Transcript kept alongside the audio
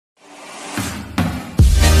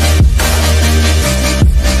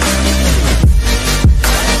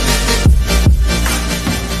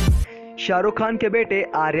शाहरुख खान के बेटे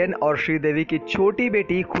आर्यन और श्रीदेवी की छोटी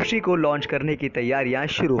बेटी खुशी को लॉन्च करने की तैयारियां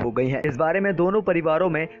शुरू हो गई हैं। इस बारे में दोनों परिवारों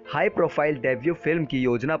में हाई प्रोफाइल डेब्यू फिल्म की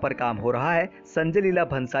योजना पर काम हो रहा है। संजय लीला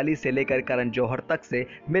भंसाली से लेकर करण जौहर तक से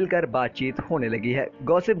मिलकर बातचीत होने लगी है।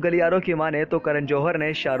 गॉसिप गलियारों की माने तो करण जौहर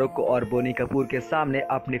ने शाहरुख और बोनी कपूर के सामने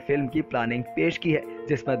अपनी फिल्म की प्लानिंग पेश की है,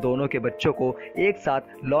 जिसमें दोनों के बच्चों को एक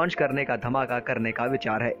साथ लॉन्च करने का धमाका करने का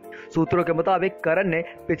विचार है। सूत्रों के मुताबिक करण ने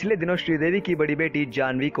पिछले दिनों श्रीदेवी की बड़ी बेटी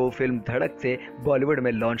जानवी को फिल्म धड़क से बॉलीवुड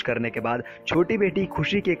में लॉन्च करने के बाद छोटी बेटी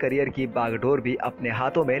खुशी के करियर की बागडोर भी अपने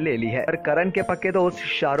हाथों में ले ली है। और करण के पक्के दोस्त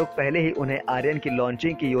शाहरुख पहले ही उन्हें आर्यन की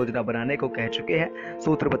लॉन्चिंग की योजना बनाने को कह चुके हैं।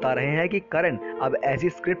 सूत्र बता रहे हैं कि करण अब ऐसी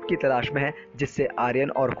स्क्रिप्ट की तलाश में है जिससे आर्यन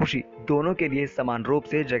और खुशी दोनों के लिए समान रूप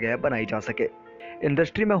से जगह बनाई जा सके।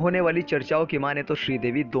 इंडस्ट्री में होने वाली चर्चाओं की माने तो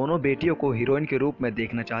श्रीदेवी दोनों बेटियों को हीरोइन के रूप में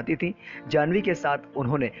देखना चाहती थी। जानवी के साथ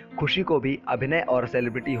उन्होंने खुशी को भी अभिनय और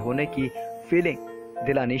सेलिब्रिटी होने की फीलिंग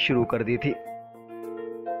दिलानी शुरू कर दी थी।